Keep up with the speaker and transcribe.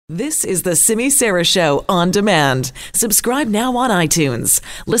This is the Simi Sara Show on demand. Subscribe now on iTunes.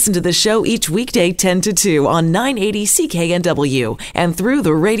 Listen to the show each weekday 10 to 2 on 980 CKNW and through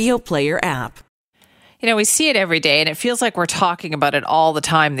the Radio Player app. You know, we see it every day, and it feels like we're talking about it all the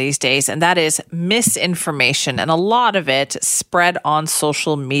time these days, and that is misinformation. And a lot of it spread on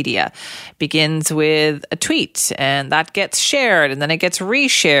social media. Begins with a tweet, and that gets shared, and then it gets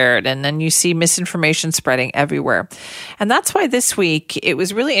reshared, and then you see misinformation spreading everywhere. And that's why this week it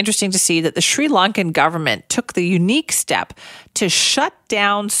was really interesting to see that the Sri Lankan government took the unique step to shut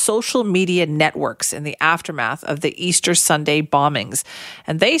down social media networks in the aftermath of the Easter Sunday bombings.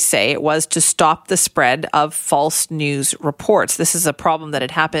 And they say it was to stop the spread of false news reports. This is a problem that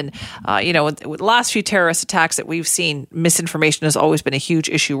had happened, with the last few terrorist attacks that we've seen. Misinformation has always been a huge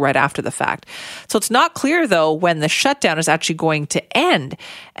issue right after the fact. So it's not clear, though, when the shutdown is actually going to end.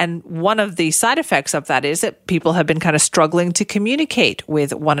 And one of the side effects of that is that people have been kind of struggling to communicate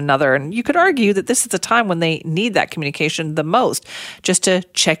with one another. And you could argue that this is a time when they need that communication the most, just to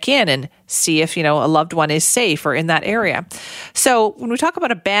check in and see if, a loved one is safe or in that area. So when we talk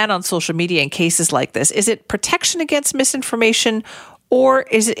about a ban on social media in cases like this, is it protection against misinformation or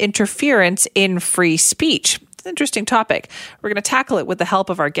is it interference in free speech? It's an interesting topic. We're going to tackle it with the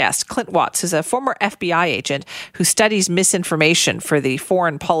help of our guest, Clint Watts, who's a former FBI agent who studies misinformation for the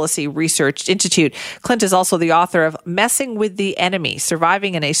Foreign Policy Research Institute. Clint is also the author of Messing with the Enemy,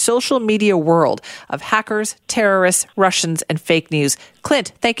 Surviving in a Social Media World of Hackers, Terrorists, Russians, and Fake News.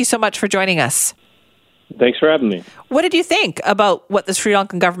 Clint, thank you so much for joining us. Thanks for having me. What did you think about what the Sri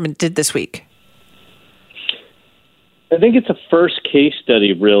Lankan government did this week? I think it's a first case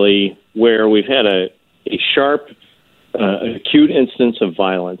study, really, where we've had a sharp, acute instance of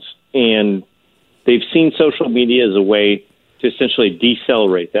violence. And they've seen social media as a way to essentially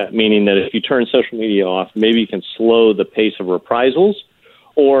decelerate that, meaning that if you turn social media off, maybe you can slow the pace of reprisals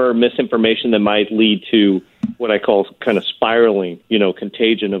or misinformation that might lead to what I call kind of spiraling,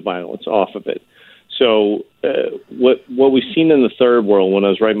 contagion of violence off of it. So what we've seen in the third world, when I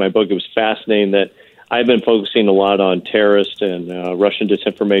was writing my book, it was fascinating that I've been focusing a lot on terrorist and Russian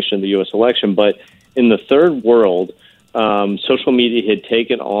disinformation in the U.S. election, but in the third world, social media had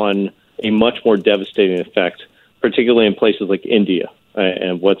taken on a much more devastating effect, particularly in places like India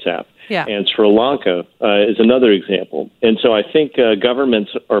and WhatsApp. Yeah. And Sri Lanka is another example. And so I think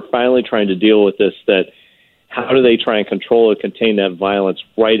governments are finally trying to deal with this, that how do they try and control or contain that violence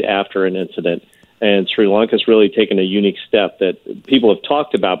right after an incident? And Sri Lanka's really taken a unique step that people have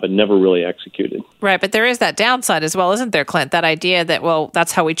talked about but never really executed. Right, but there is that downside as well, isn't there, Clint? That idea that,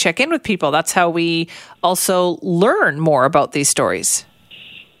 that's how we check in with people. That's how we also learn more about these stories.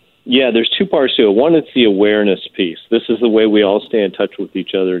 Yeah, there's two parts to it. One, it's the awareness piece. This is the way we all stay in touch with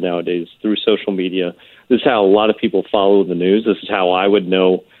each other nowadays, through social media. This is how a lot of people follow the news. This is how I would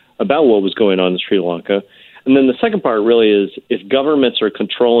know about what was going on in Sri Lanka. And then the second part really is if governments are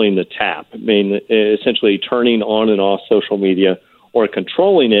controlling the tap, essentially turning on and off social media or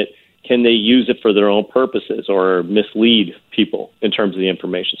controlling it, can they use it for their own purposes or mislead people in terms of the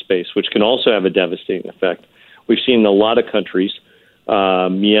information space, which can also have a devastating effect. We've seen in a lot of countries,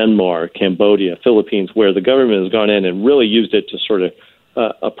 Myanmar, Cambodia, Philippines, where the government has gone in and really used it to sort of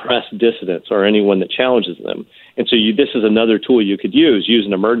oppress dissidents or anyone that challenges them. And so this is another tool you could use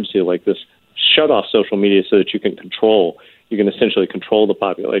an emergency like this. Shut off social media so that you can essentially control the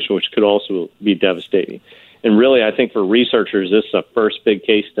population, which could also be devastating. And really, I think for researchers, this is a first big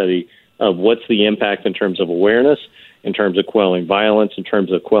case study of what's the impact in terms of awareness, in terms of quelling violence, in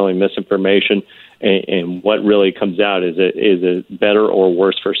terms of quelling misinformation, and what really comes out is it better or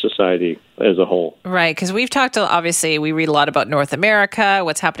worse for society as a whole. Right, because we've talked, obviously, we read a lot about North America,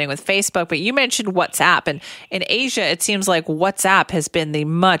 what's happening with Facebook, but you mentioned WhatsApp, and in Asia, it seems like WhatsApp has been the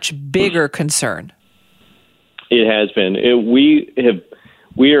much bigger concern. It has been.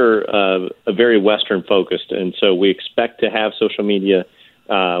 We are a very Western focused, and so we expect to have social media.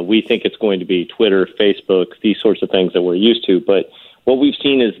 We think it's going to be Twitter, Facebook, these sorts of things that we're used to, but what we've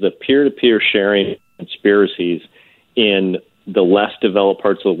seen is the peer-to-peer sharing conspiracies in the less developed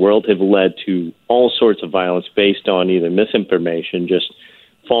parts of the world have led to all sorts of violence based on either misinformation, just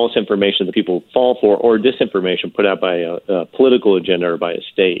false information that people fall for, or disinformation put out by a political agenda or by a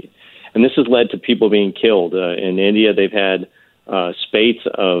state. And this has led to people being killed. In India, they've had spates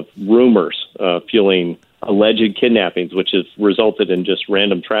of rumors fueling alleged kidnappings, which has resulted in just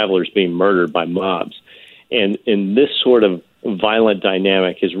random travelers being murdered by mobs. And in this sort of violent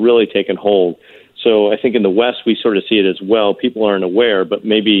dynamic has really taken hold. So I think in the West, we sort of see it as, well, people aren't aware, but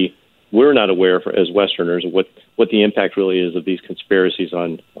maybe we're not aware as Westerners of what the impact really is of these conspiracies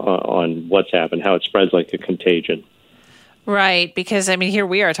on WhatsApp and how it spreads like a contagion. Right, because I mean, here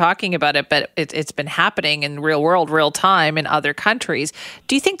we are talking about it, but it's been happening in real world, real time in other countries.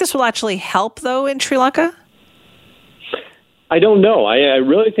 Do you think this will actually help, though, in Sri Lanka? I don't know. I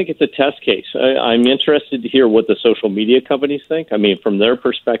really think it's a test case. I'm interested to hear what the social media companies think. I mean, from their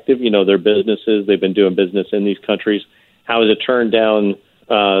perspective, their businesses, they've been doing business in these countries. How has it turned down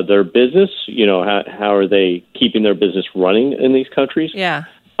their business? How are they keeping their business running in these countries? Yeah.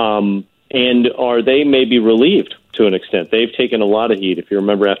 And are they maybe relieved to an extent? They've taken a lot of heat. If you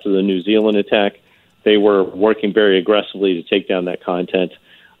remember after the New Zealand attack, they were working very aggressively to take down that content.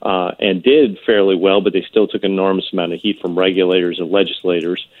 And did fairly well, but they still took an enormous amount of heat from regulators and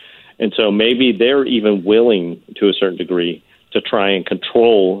legislators. And so maybe they're even willing, to a certain degree, to try and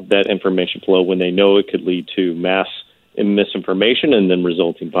control that information flow when they know it could lead to mass misinformation and then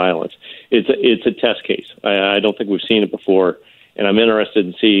resulting violence. It's a test case. I don't think we've seen it before, and I'm interested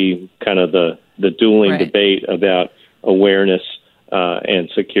in see kind of the dueling debate about awareness and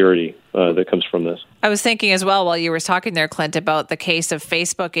security that comes from this. I was thinking as well while you were talking there, Clint, about the case of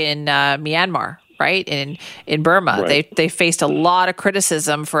Facebook in Myanmar, right? In Burma. Right. They faced a lot of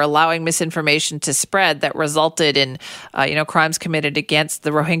criticism for allowing misinformation to spread that resulted in crimes committed against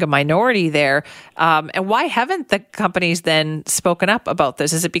the Rohingya minority there. And why haven't the companies then spoken up about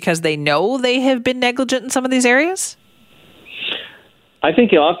this? Is it because they know they have been negligent in some of these areas? I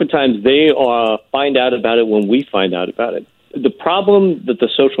think oftentimes they find out about it when we find out about it. The problem that the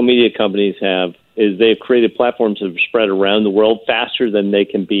social media companies have is they've created platforms that have spread around the world faster than they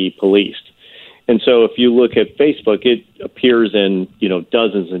can be policed. And so if you look at Facebook, it appears in,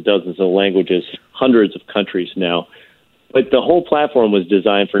 dozens and dozens of languages, hundreds of countries now. But the whole platform was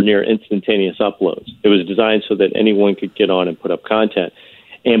designed for near instantaneous uploads. It was designed so that anyone could get on and put up content.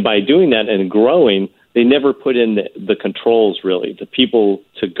 And by doing that and growing, they never put in the controls, really, the people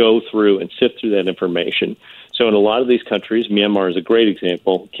to go through and sift through that information. So in a lot of these countries, Myanmar is a great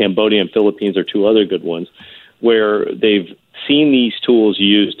example, Cambodia and Philippines are two other good ones, where they've seen these tools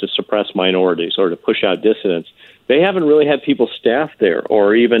used to suppress minorities or to push out dissidents. They haven't really had people staffed there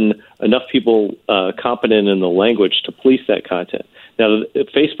or even enough people competent in the language to police that content. Now,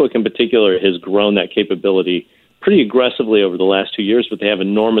 Facebook in particular has grown that capability pretty aggressively over the last 2 years, but they have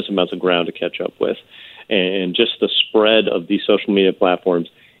enormous amounts of ground to catch up with. And just the spread of these social media platforms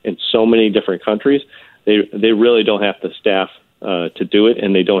in so many different countries, they really don't have the staff to do it,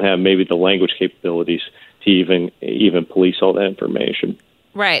 and they don't have maybe the language capabilities to even police all that information.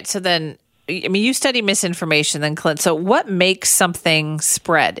 Right. So then, I mean, you study misinformation then, Clint. So what makes something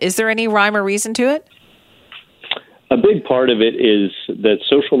spread? Is there any rhyme or reason to it? A big part of it is that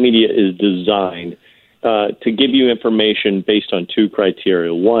social media is designed to give you information based on two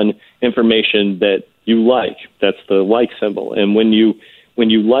criteria. One, information that you like. That's the like symbol. And when you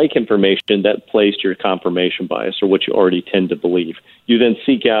like information, that plays to your confirmation bias or what you already tend to believe. You then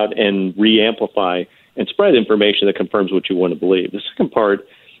seek out and re-amplify and spread information that confirms what you want to believe. The second part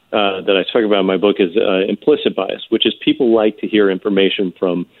that I talk about in my book is implicit bias, which is people like to hear information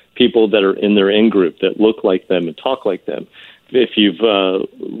from people that are in their in-group, that look like them and talk like them. If you've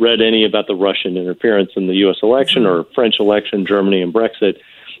read any about the Russian interference in the U.S. election or French election, Germany and Brexit,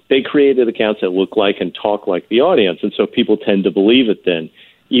 they created accounts that look like and talk like the audience. And so people tend to believe it then,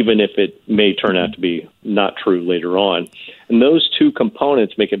 even if it may turn out to be not true later on. And those two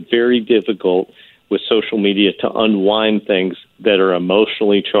components make it very difficult with social media to unwind things that are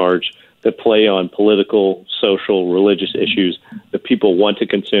emotionally charged, that play on political, social, religious issues that people want to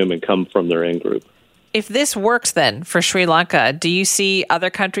consume and come from their in-group. If this works then for Sri Lanka, do you see other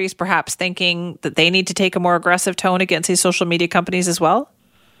countries perhaps thinking that they need to take a more aggressive tone against these social media companies as well?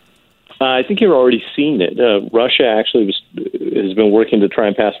 I think you're already seeing it. Russia actually has been working to try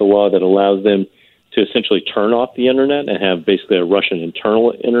and pass a law that allows them to essentially turn off the internet and have basically a Russian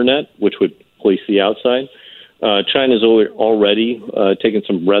internal internet, which would police the outside. China's already taken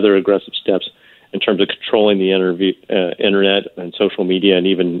some rather aggressive steps in terms of controlling the internet and social media and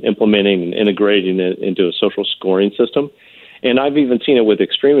even implementing and integrating it into a social scoring system. And I've even seen it with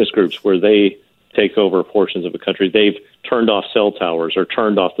extremist groups where they take over portions of a country. They've turned off cell towers or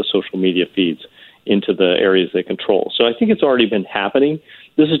turned off the social media feeds into the areas they control. So I think it's already been happening.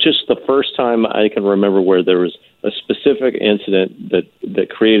 This is just the first time I can remember where there was a specific incident that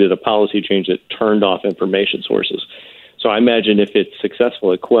created a policy change that turned off information sources. So I imagine if it's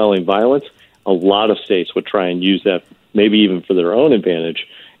successful at quelling violence, a lot of states would try and use that, maybe even for their own advantage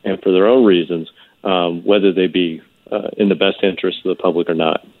and for their own reasons, whether they be in the best interest of the public or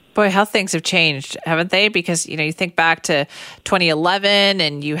not. Boy, how things have changed, haven't they? Because, you think back to 2011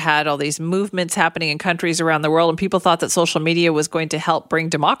 and you had all these movements happening in countries around the world and people thought that social media was going to help bring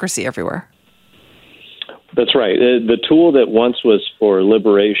democracy everywhere. That's right. The tool that once was for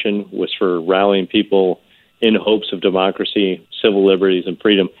liberation, was for rallying people in hopes of democracy, civil liberties, and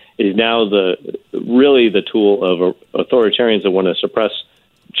freedom, is now really the tool of authoritarians that want to suppress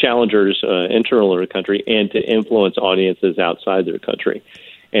challengers internal to the country and to influence audiences outside their country.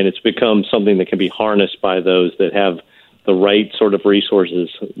 And it's become something that can be harnessed by those that have the right sort of resources,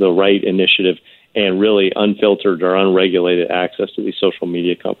 the right initiative, and really unfiltered or unregulated access to these social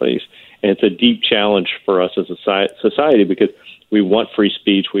media companies. And it's a deep challenge for us as a society because we want free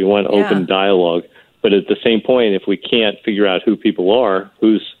speech, we want open dialogue. But at the same point, if we can't figure out who people are,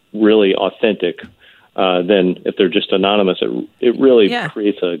 who's really authentic, then if they're just anonymous, it really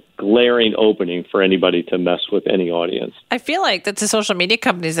creates a glaring opening for anybody to mess with any audience. I feel like that's the social media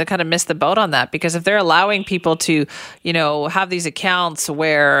companies that kind of missed the boat on that, because if they're allowing people to, have these accounts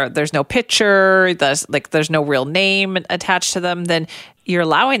where there's no picture, there's no real name attached to them, then you're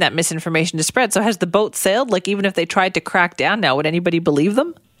allowing that misinformation to spread. So has the boat sailed? Like, even if they tried to crack down now, would anybody believe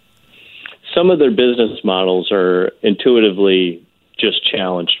them? Some of their business models are intuitively just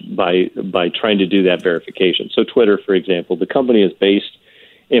challenged by trying to do that verification. So Twitter, for example, the company is based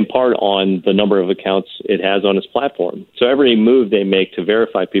in part on the number of accounts it has on its platform. So every move they make to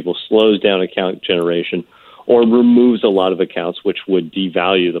verify people slows down account generation or removes a lot of accounts, which would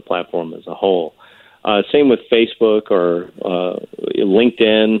devalue the platform as a whole. Same with Facebook or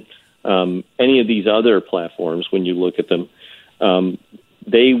LinkedIn, any of these other platforms, when you look at them,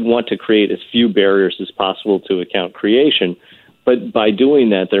 they want to create as few barriers as possible to account creation. But by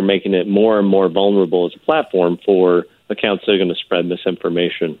doing that, they're making it more and more vulnerable as a platform for accounts that are going to spread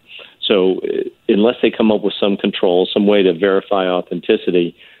misinformation. So unless they come up with some control, some way to verify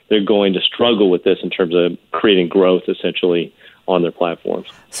authenticity, they're going to struggle with this in terms of creating growth, essentially, on their platforms.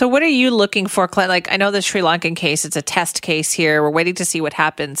 So what are you looking for, Clint? Like, I know the Sri Lankan case, it's a test case here. We're waiting to see what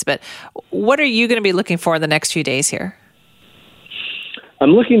happens. But what are you going to be looking for in the next few days here?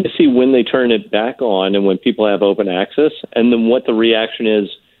 I'm looking to see when they turn it back on and when people have open access, and then what the reaction is,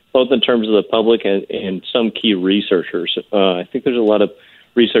 both in terms of the public and some key researchers. I think there's a lot of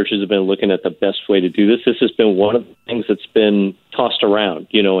researchers have been looking at the best way to do this. This has been one of the things that's been tossed around,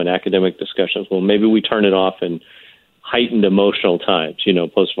 in academic discussions. Well, maybe we turn it off in heightened emotional times,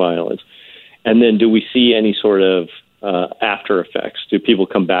 post-violence. And then do we see any sort of after effects? Do people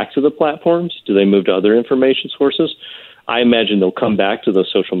come back to the platforms? Do they move to other information sources? I imagine they'll come back to those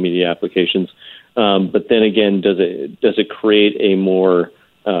social media applications. But then again, does it create a more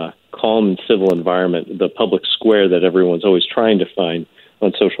calm and civil environment, the public square that everyone's always trying to find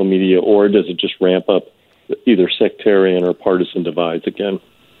on social media, or does it just ramp up either sectarian or partisan divides again?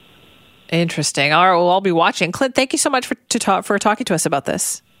 Interesting. All right, well, I'll be watching. Clint, thank you so much for talking to us about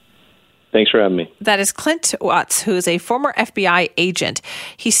this. Thanks for having me. That is Clint Watts, who is a former FBI agent.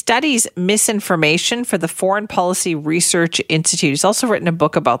 He studies misinformation for the Foreign Policy Research Institute. He's also written a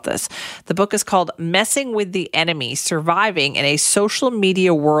book about this. The book is called Messing with the Enemy: Surviving in a Social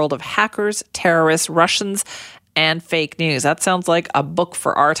Media World of Hackers, Terrorists, Russians, and Fake News. That sounds like a book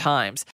for our times.